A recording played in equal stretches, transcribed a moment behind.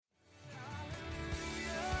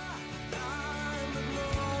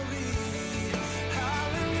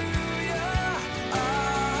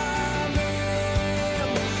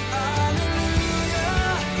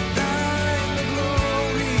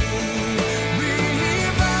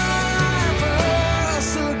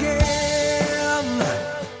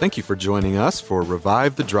Thank you for joining us for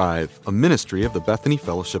Revive the Drive, a ministry of the Bethany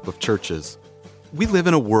Fellowship of Churches. We live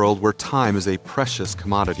in a world where time is a precious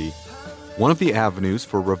commodity. One of the avenues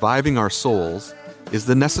for reviving our souls is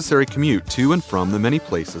the necessary commute to and from the many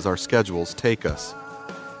places our schedules take us.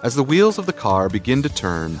 As the wheels of the car begin to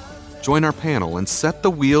turn, join our panel and set the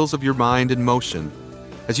wheels of your mind in motion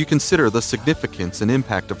as you consider the significance and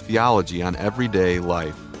impact of theology on everyday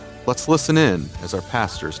life. Let's listen in as our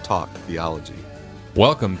pastors talk theology.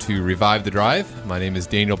 Welcome to Revive the Drive. My name is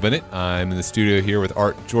Daniel Bennett. I'm in the studio here with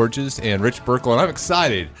Art Georges and Rich Burkle, and I'm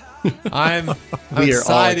excited. I'm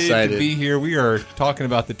excited to be here. We are talking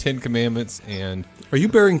about the Ten Commandments. And are you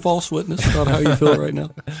bearing false witness about how you feel right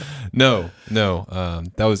now? No.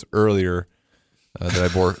 That was earlier that I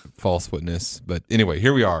bore false witness. But anyway,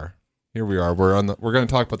 here we are. We're going to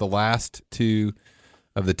talk about the last two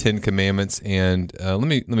of the Ten Commandments, and let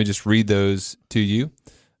me just read those to you.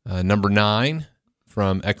 Number 9.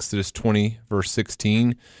 From Exodus 20, verse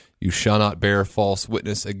 16, you shall not bear false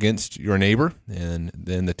witness against your neighbor. And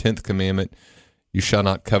then the 10th commandment, you shall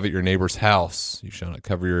not covet your neighbor's house. You shall not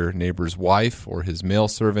covet your neighbor's wife or his male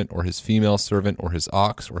servant or his female servant or his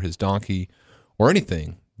ox or his donkey or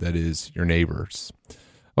anything that is your neighbor's.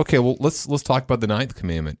 Okay, well, let's talk about the 9th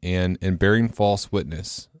commandment and bearing false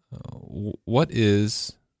witness. What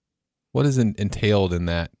is entailed in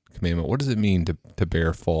that commandment? What does it mean to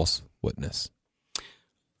bear false witness?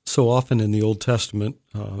 So often in the Old Testament,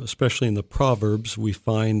 especially in the Proverbs, we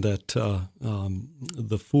find that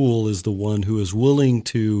the fool is the one who is willing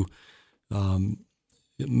to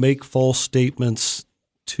make false statements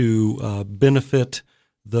to benefit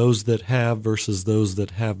those that have versus those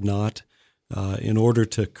that have not, in order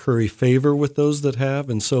to curry favor with those that have.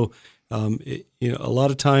 And so, a lot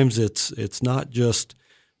of times it's not just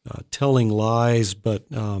telling lies, but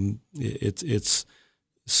it's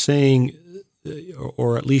saying,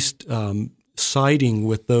 or at least siding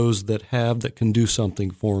with those that have, that can do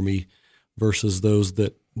something for me, versus those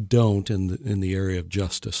that don't in the area of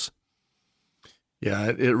justice. Yeah,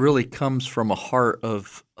 it really comes from a heart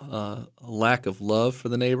of a lack of love for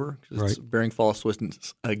the neighbor. It's right. Bearing false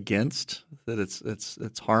witness against, that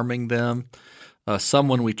it's harming them.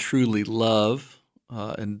 Someone we truly love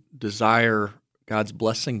and desire God's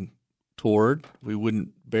blessing toward, we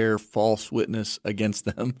wouldn't bear false witness against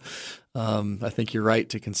them. I think you're right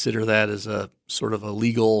to consider that as a sort of a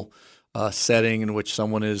legal setting in which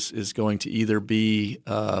someone is going to either be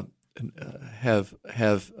have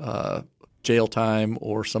jail time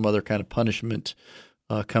or some other kind of punishment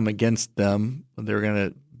come against them. They're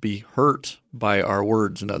going to be hurt by our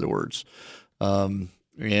words, in other words. And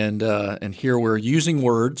here we're using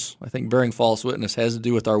words. I think bearing false witness has to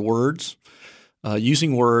do with our words,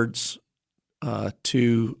 using words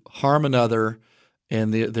to harm another,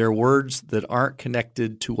 and they're words that aren't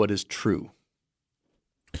connected to what is true.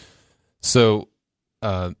 So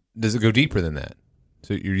does it go deeper than that?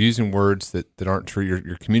 So you're using words that aren't true.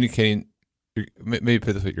 You're communicating. Maybe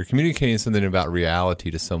put it this way: you're communicating something about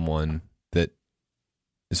reality to someone that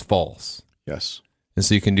is false. Yes. And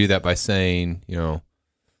so you can do that by saying,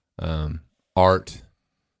 Art,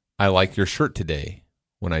 I like your shirt today,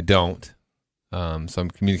 when I don't. So I'm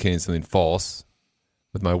communicating something false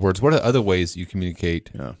with my words. What are other ways you communicate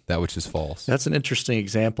that which is false? That's an interesting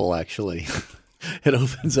example, actually. It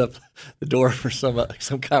opens up the door for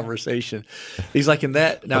some conversation. He's like, in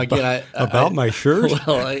that, now again, about my shirt?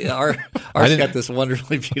 Well, Art's got this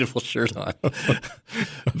wonderfully beautiful shirt on.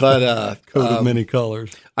 But coat of many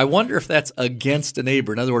colors. I wonder if that's against a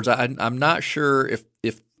neighbor. In other words, I'm not sure if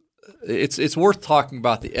it's worth talking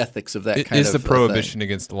about the ethics of that kind of thing. Is the prohibition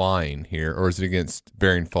against lying here, or is it against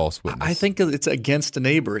bearing false witness? I think it's against a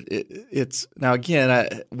neighbor. It's now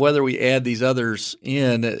again, whether we add these others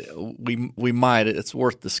in, we might. It's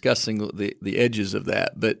worth discussing the edges of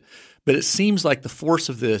that. But it seems like the force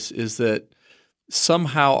of this is that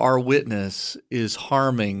somehow our witness is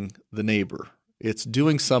harming the neighbor. It's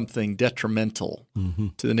doing something detrimental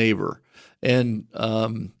to the neighbor, and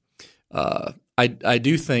I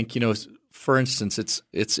do think, for instance,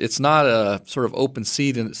 it's not a sort of open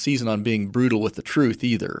season on being brutal with the truth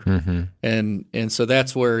either, and so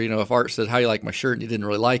that's where, if Art said, "How you like my shirt?" and you didn't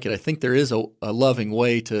really like it, I think there is a loving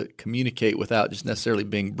way to communicate without just necessarily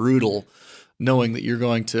being brutal, knowing that you're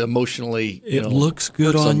going to emotionally. It looks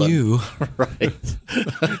good on you, right?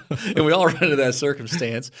 And we all run into that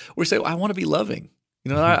circumstance where we say, "I want to be loving."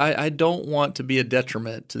 I don't want to be a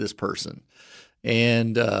detriment to this person.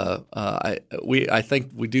 And I think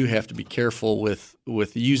we do have to be careful with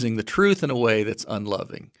using the truth in a way that's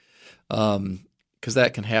unloving, because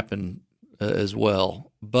that can happen as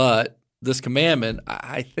well. But this commandment,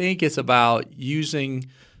 I think it's about using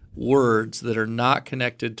words that are not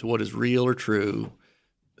connected to what is real or true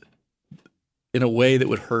in a way that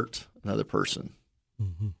would hurt another person.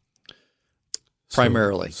 Mm-hmm.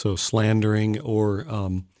 Primarily. So slandering or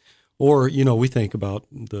we think about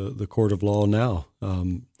the court of law now.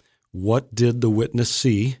 What did the witness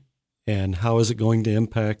see, and how is it going to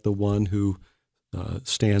impact the one who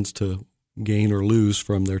stands to gain or lose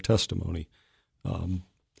from their testimony? And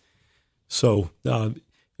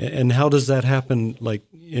how does that happen, like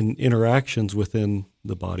in interactions within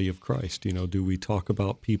the body of Christ? Do we talk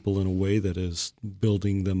about people in a way that is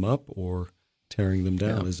building them up or tearing them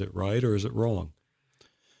down? Yeah. Is it right or is it wrong?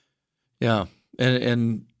 Yeah,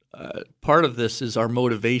 and part of this is our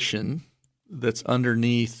motivation that's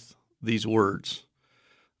underneath these words.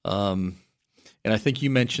 And I think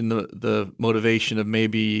you mentioned the motivation of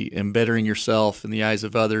maybe embettering yourself in the eyes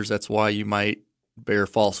of others. That's why you might bear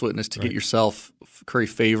false witness to get yourself curry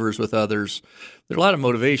favors with others. There are a lot of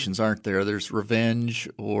motivations, aren't there? There's revenge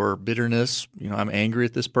or bitterness. I'm angry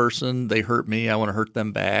at this person. They hurt me. I want to hurt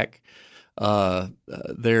them back.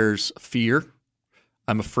 There's fear.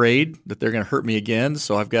 I'm afraid that they're going to hurt me again,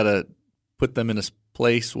 so I've got to put them in a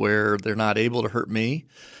place where they're not able to hurt me.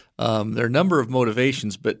 There are a number of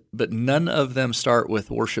motivations, but none of them start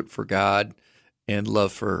with worship for God and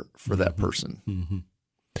love for that person. Mm-hmm.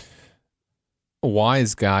 Why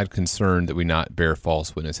is God concerned that we not bear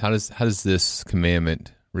false witness? How does this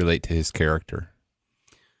commandment relate to His character?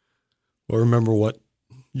 Well, remember what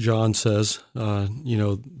John says,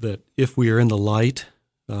 that if we are in the light,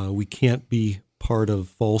 we can't be part of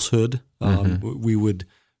falsehood. We would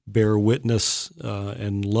bear witness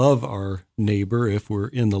and love our neighbor if we're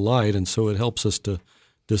in the light, and so it helps us to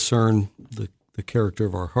discern the character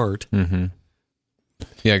of our heart. Mm-hmm.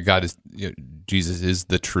 Yeah, God is, Jesus is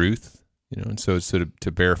the truth, and so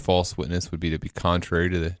to bear false witness would be to be contrary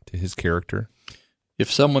to His character.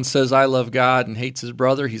 If someone says, I love God and hates his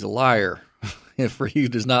brother, he's a liar. If he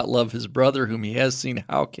does not love his brother whom he has seen,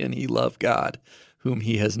 how can he love God whom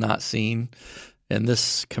he has not seen? And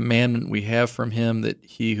this commandment we have from him, that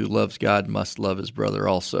he who loves God must love his brother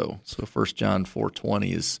also. So 1 John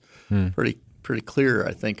 4:20 is pretty clear,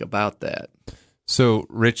 I think, about that. So,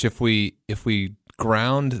 Rich, if we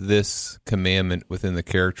ground this commandment within the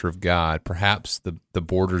character of God, perhaps the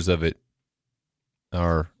borders of it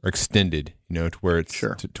are extended, to where it's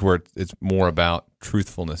to where it's more about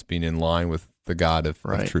truthfulness, being in line with the God of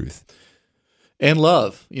truth. And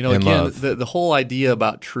love. Again, love. The whole idea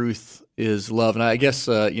about truth is love. And I guess,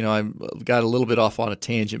 I got a little bit off on a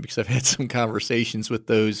tangent because I've had some conversations with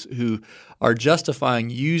those who are justifying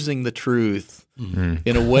using the truth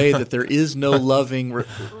in a way that there is no loving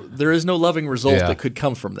result that could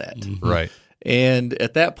come from that. Mm-hmm. Right. And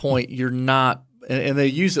at that point, you're not, and they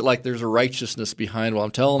use it like there's a righteousness behind, well,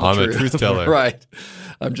 I'm telling the truth. I'm a truth teller. Right.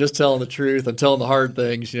 I'm just telling the truth. I'm telling the hard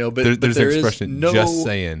things, but there's there an expression, is no just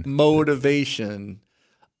saying. Motivation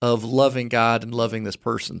of loving God and loving this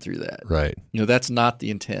person through that. Right. That's not the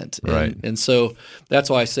intent. Right. And so that's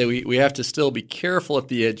why I say we have to still be careful at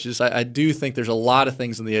the edges. I do think there's a lot of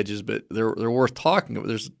things on the edges, but they're worth talking about.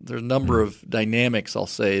 There's a number of dynamics, I'll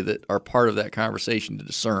say, that are part of that conversation to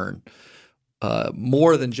discern,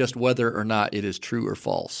 more than just whether or not it is true or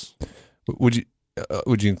false. Would you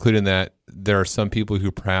include in that there are some people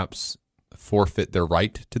who perhaps forfeit their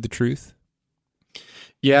right to the truth?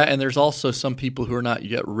 Yeah, and there's also some people who are not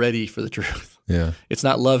yet ready for the truth. Yeah. It's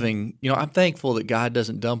not loving. I'm thankful that God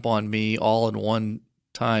doesn't dump on me all in one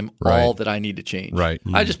time Right. all that I need to change. Right.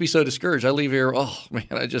 I'd just be so discouraged. I leave here,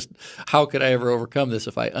 how could I ever overcome this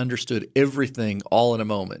if I understood everything all in a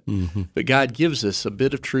moment? Mm-hmm. But God gives us a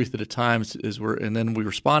bit of truth at a time, and then we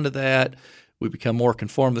respond to that. We become more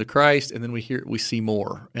conformed to Christ, and then we see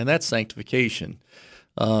more, and that's sanctification.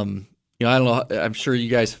 I don't know. I'm sure you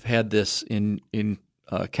guys have had this in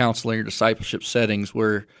counseling or discipleship settings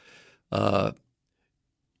where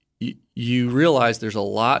you realize there's a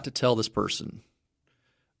lot to tell this person,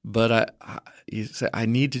 but you say, I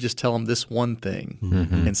need to just tell them this one thing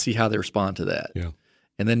and see how they respond to that. Yeah.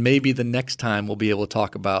 And then maybe the next time we'll be able to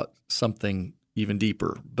talk about something even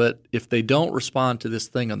deeper. But if they don't respond to this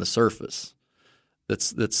thing on the surface,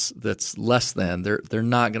 that's less than, they're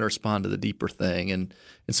not going to respond to the deeper thing. And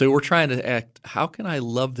so we're trying to act, how can I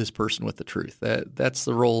love this person with the truth? That's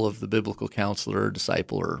the role of the biblical counselor or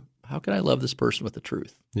discipler. How can I love this person with the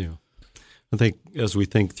truth? Yeah. I think as we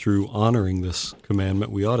think through honoring this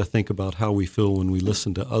commandment, we ought to think about how we feel when we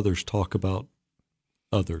listen to others talk about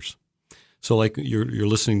others. So like you're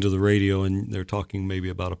listening to the radio and they're talking maybe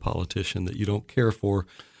about a politician that you don't care for,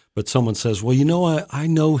 but someone says, well, I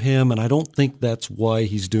know him and I don't think that's why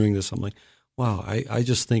he's doing this. I'm like, wow, I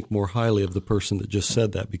just think more highly of the person that just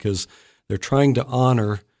said that, because they're trying to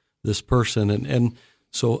honor this person. And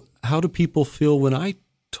so how do people feel when I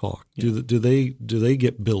talk? Do they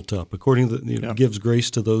get built up? According to gives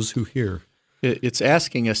grace to those who hear. It's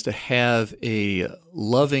asking us to have a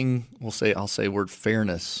loving, I'll say word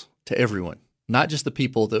fairness to everyone, not just the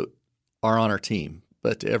people that are on our team,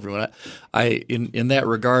 but to everyone. In that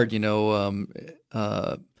regard,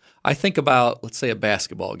 I think about, let's say, a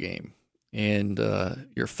basketball game, and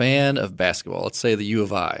you're a fan of basketball. Let's say the U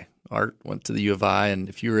of I. Art went to the U of I, and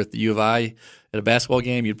if you were at the U of I at a basketball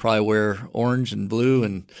game, you'd probably wear orange and blue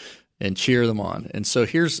and cheer them on. And so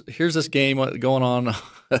here's this game going on.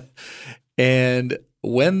 And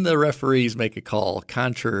when the referees make a call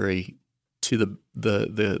contrary to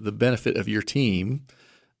the benefit of your team,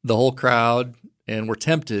 the whole crowd, and we're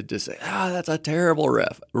tempted to say, that's a terrible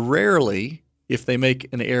ref. Rarely, if they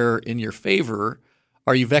make an error in your favor,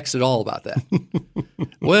 are you vexed at all about that?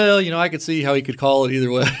 Well, I could see how he could call it either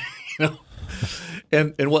way.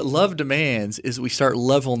 And what love demands is we start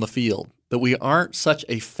leveling the field, that we aren't such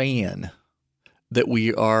a fan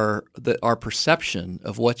that our perception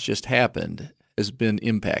of what's just happened has been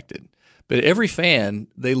impacted. But every fan,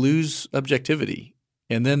 they lose objectivity,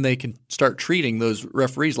 and then they can start treating those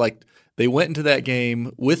referees like they went into that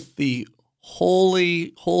game with the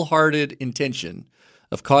wholehearted intention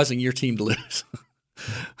of causing your team to lose.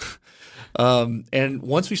 And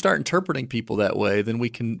once we start interpreting people that way, then we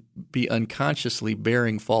can be unconsciously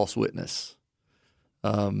bearing false witness.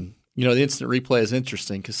 The instant replay is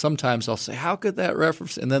interesting because sometimes I'll say, "How could that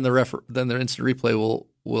reference?" And then the instant replay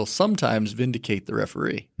will sometimes vindicate the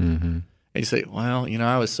referee. Mm-hmm. And you say, "Well,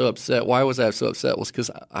 I was so upset. Why was I so upset?" Well, it's because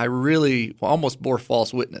I really almost bore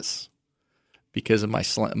false witness because of my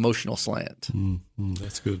emotional slant. Mm-hmm.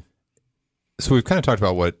 That's good. So we've kind of talked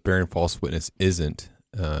about what bearing false witness isn't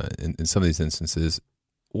in some of these instances.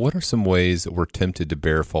 What are some ways that we're tempted to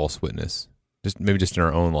bear false witness? Just in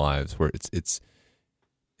our own lives, where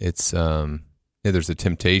there's a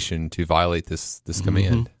temptation to violate this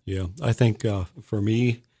command. Yeah, I think for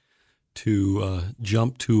me to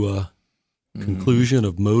jump to a conclusion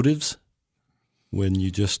of motives when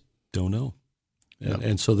you just don't know,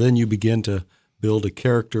 and so then you begin to build a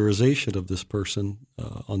characterization of this person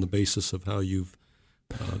on the basis of how you've.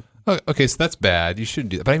 Okay, so that's bad. You shouldn't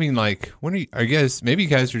do that. But I mean, like, when are you guys? Maybe you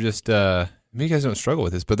guys are just. Maybe you guys don't struggle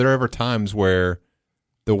with this, but there are ever times where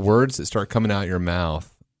the words that start coming out your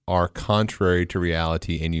mouth are contrary to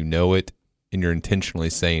reality, and you know it, and you're intentionally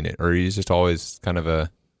saying it, or you're just always kind of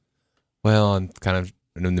I'm kind of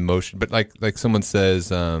in the motion. But like someone says,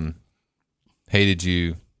 "Hey, did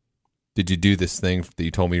you do this thing that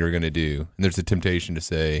you told me you were going to do?" And there's a temptation to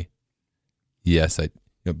say, "Yes, I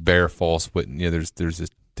bear false witness." There's this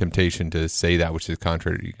temptation to say that which is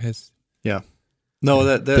contrary to you guys. Yeah, no,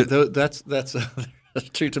 that's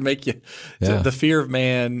true. To make you, the fear of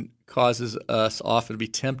man causes us often to be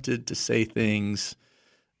tempted to say things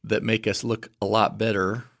that make us look a lot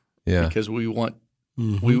better. Yeah, because we want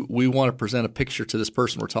we want to present a picture to this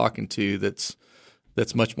person we're talking to that's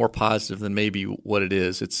much more positive than maybe what it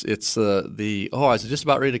is. It's I was just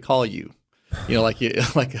about ready to call you. Like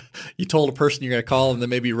you told a person you're going to call them, then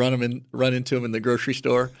maybe run into them in the grocery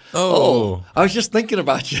store. Oh, I was just thinking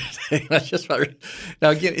about you today. Now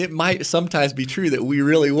again, it might sometimes be true that we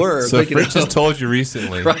really were. So Fritz just told you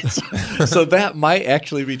recently, right? So that might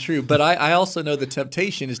actually be true. But I also know the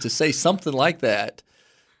temptation is to say something like that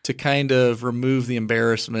to kind of remove the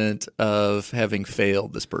embarrassment of having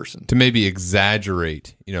failed this person. To maybe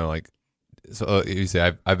exaggerate, So you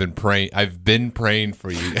say, I've been praying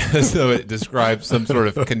for you. So it describes some sort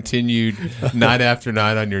of continued night after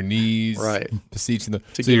night on your knees, right? Beseeching them.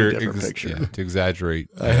 To give a different picture. To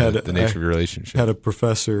exaggerate the nature of your relationship. I had a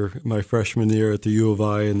professor my freshman year at the U of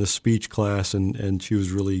I in the speech class, and she was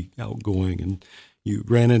really outgoing. And you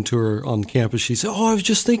ran into her on campus. She said, "Oh, I was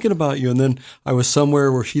just thinking about you." And then I was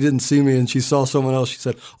somewhere where she didn't see me, and she saw someone else. She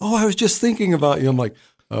said, "Oh, I was just thinking about you." I'm like,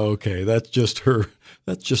 oh, "Okay, that's just her."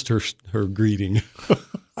 That's just her greeting.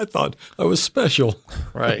 I thought I was special.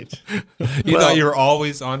 Right. You thought you were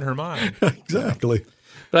always on her mind. Exactly.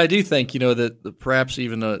 But I do think, that perhaps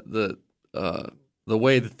even the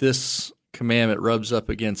way that this commandment rubs up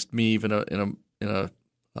against me, even in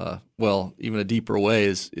a deeper way,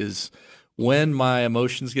 is when my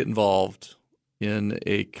emotions get involved in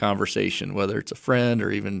a conversation, whether it's a friend or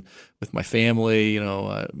even with my family,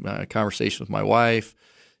 a conversation with my wife.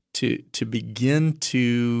 To begin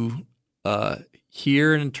to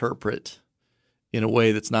hear and interpret in a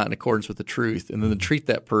way that's not in accordance with the truth, and then to treat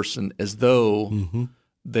that person as though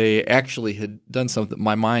they actually had done something that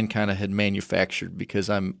my mind kind of had manufactured because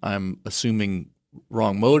I'm assuming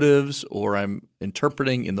wrong motives or I'm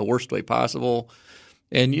interpreting in the worst way possible.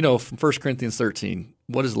 And from 1 Corinthians 13,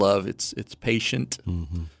 what is love? It's patient,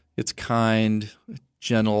 it's kind,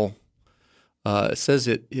 gentle. It says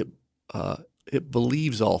it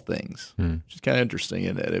believes all things, which is kind of interesting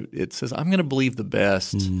in that it says I'm going to believe the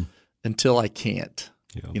best until I can't.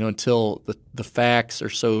 Yeah. Until the facts are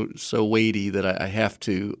so weighty that I have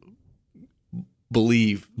to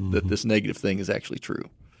believe that this negative thing is actually true.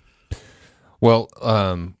 Well,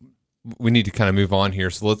 we need to kind of move on here.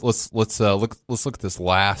 So let's look at this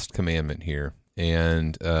last commandment here.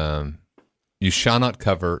 And you shall not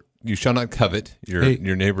covet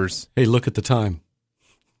your neighbor's. Hey, look at the time.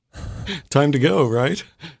 Time to go, right?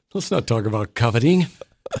 Let's not talk about coveting.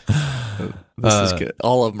 This is good.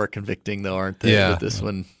 All of them are convicting, though, aren't they? Yeah. With this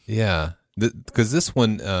one, yeah, because this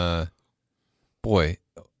one, boy,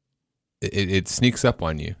 it sneaks up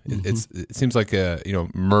on you. It seems like a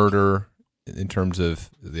murder in terms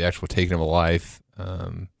of the actual taking of a life.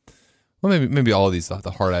 Well, maybe all of these,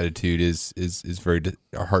 the heart attitude is very.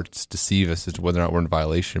 Our hearts deceive us as to whether or not we're in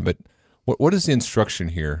violation. But what is the instruction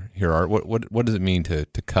here, Art? What does it mean to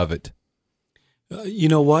covet? You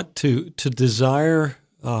know what? To desire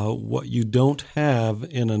what you don't have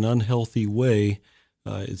in an unhealthy way.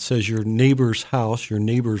 It says your neighbor's house, your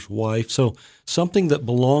neighbor's wife. So something that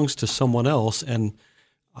belongs to someone else, and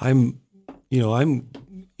I'm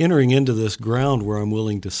entering into this ground where I'm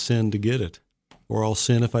willing to sin to get it, or I'll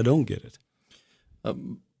sin if I don't get it.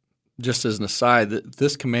 Just as an aside,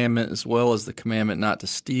 this commandment, as well as the commandment not to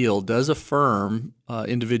steal, does affirm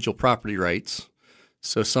individual property rights.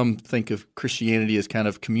 So some think of Christianity as kind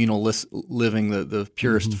of communal living, the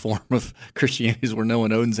purest form of Christianity is where no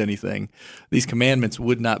one owns anything. These commandments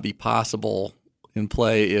would not be possible in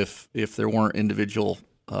play if there weren't individual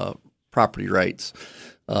property rights.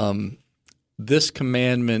 This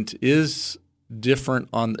commandment is different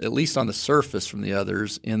at least on the surface from the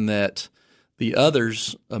others in that the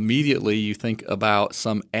others immediately you think about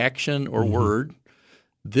some action or word.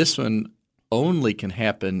 This one only can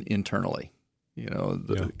happen internally.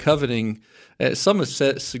 Coveting. Some have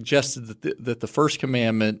suggested that the first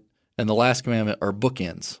commandment and the last commandment are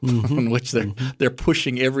bookends, in which they're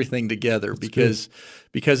pushing everything together because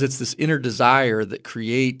it's this inner desire that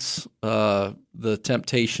creates the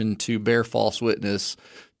temptation to bear false witness,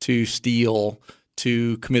 to steal,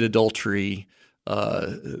 to commit adultery,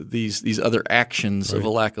 these other actions of a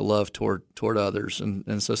lack of love toward others,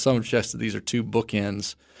 and so some suggest that these are two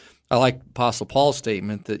bookends. I like Apostle Paul's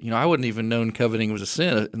statement that, I wouldn't even known coveting was a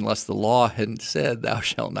sin unless the law hadn't said, thou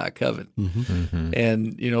shalt not covet.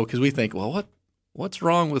 And, because we think, well, what's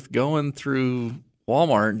wrong with going through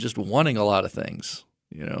Walmart and just wanting a lot of things,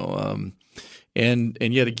 and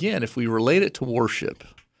yet again, if we relate it to worship,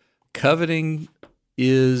 coveting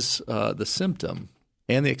is the symptom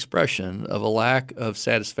and the expression of a lack of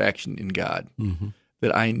satisfaction in God,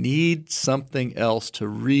 that I need something else to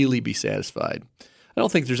really be satisfied. I don't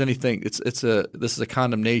think there's anything. This is a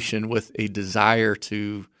condemnation with a desire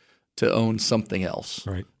to own something else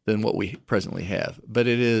than what we presently have. But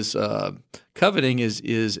it is coveting is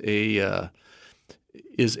a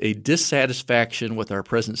dissatisfaction with our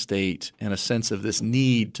present state and a sense of this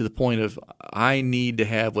need to the point of I need to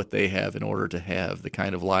have what they have in order to have the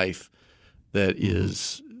kind of life that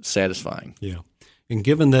is satisfying. Yeah, and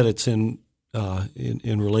given that it's in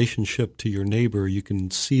relationship to your neighbor, you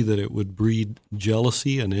can see that it would breed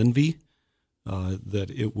jealousy and envy,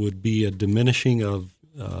 that it would be a diminishing of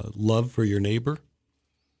love for your neighbor.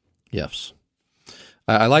 Yes.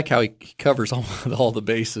 I like how he covers all the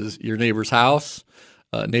bases. Your neighbor's house,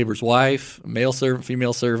 neighbor's wife, male servant,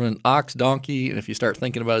 female servant, ox, donkey, and if you start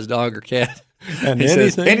thinking about his dog or cat, and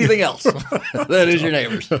anything else, that is your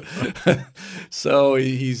neighbor's. So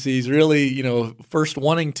he's really, first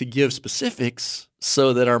wanting to give specifics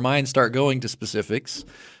so that our minds start going to specifics,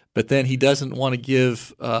 but then he doesn't want to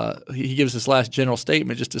give, he gives this last general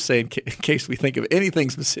statement just to say in case we think of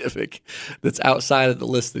anything specific that's outside of the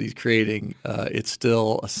list that he's creating, it's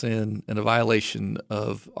still a sin and a violation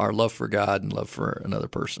of our love for God and love for another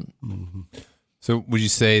person. So would you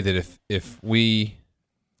say that if we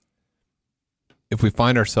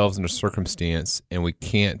find ourselves in a circumstance and we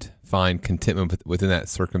can't find contentment within that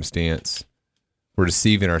circumstance, we're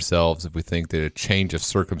deceiving ourselves if we think that a change of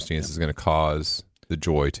circumstance is going to cause the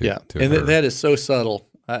joy to occur. That is so subtle.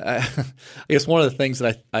 I guess one of the things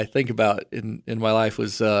that I think about in my life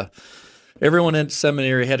was, everyone in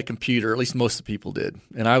seminary had a computer, at least most of the people did.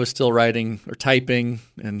 And I was still writing or typing.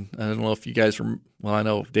 And I don't know if you guys well, I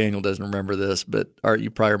know Daniel doesn't remember this, but Art,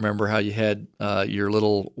 you probably remember how you had your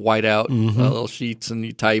little whiteout little sheets and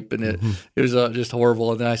you type, and it was just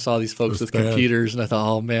horrible. And then I saw these folks with computers, and I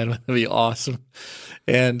thought, oh man, that'd be awesome.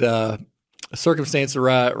 And a circumstance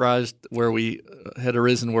arose where we had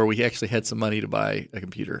arisen where we actually had some money to buy a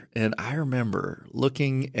computer. And I remember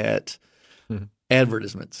looking at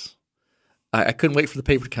advertisements. I couldn't wait for the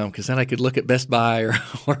paper to come because then I could look at Best Buy or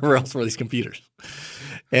wherever else for these computers.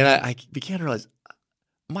 And I began to realize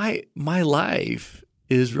my life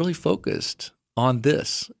is really focused on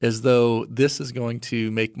this, as though this is going to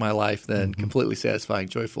make my life then completely satisfying,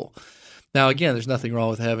 joyful. Now, again, there's nothing wrong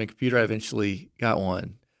with having a computer. I eventually got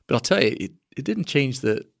one. But I'll tell you, it didn't change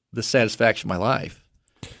the satisfaction of my life.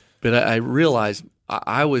 But I realized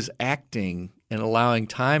I was acting and allowing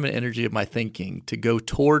time and energy of my thinking to go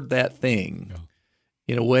toward that thing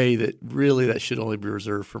in a way that really that should only be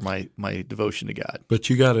reserved for my devotion to God. But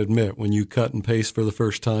you got to admit, when you cut and paste for the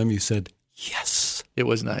first time, you said, yes. It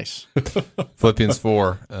was nice. Philippians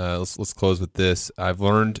 4, let's close with this. I've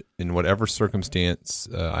learned in whatever circumstance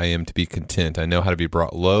I am to be content. I know how to be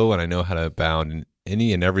brought low, and I know how to abound. In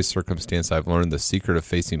any and every circumstance, I've learned the secret of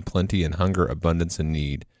facing plenty and hunger, abundance, and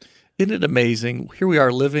need. Isn't it amazing? Here we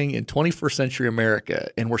are living in 21st century America,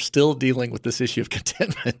 and we're still dealing with this issue of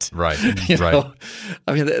contentment. Right, right.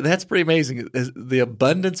 I mean, that's pretty amazing. The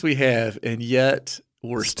abundance we have, and yet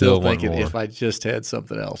we're still thinking, if I just had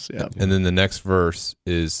something else. Yeah. And then the next verse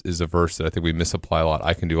is a verse that I think we misapply a lot.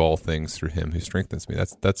 I can do all things through Him who strengthens me.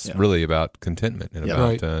 That's really about contentment and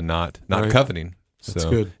about not coveting. That's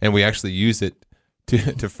good. And we actually use it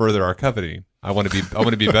to further our coveting. I want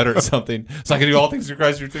to be better at something, so I can do all things through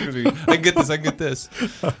Christ who strengthens me. I can get this.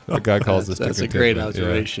 But God calls us to contentment. That's a great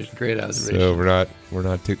observation. Yeah. Great observation. So we're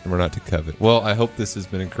not to covet. Well, I hope this has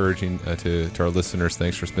been encouraging to our listeners.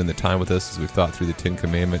 Thanks for spending the time with us as we've thought through the 10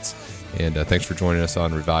 Commandments, and thanks for joining us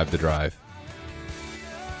on Revive the Drive.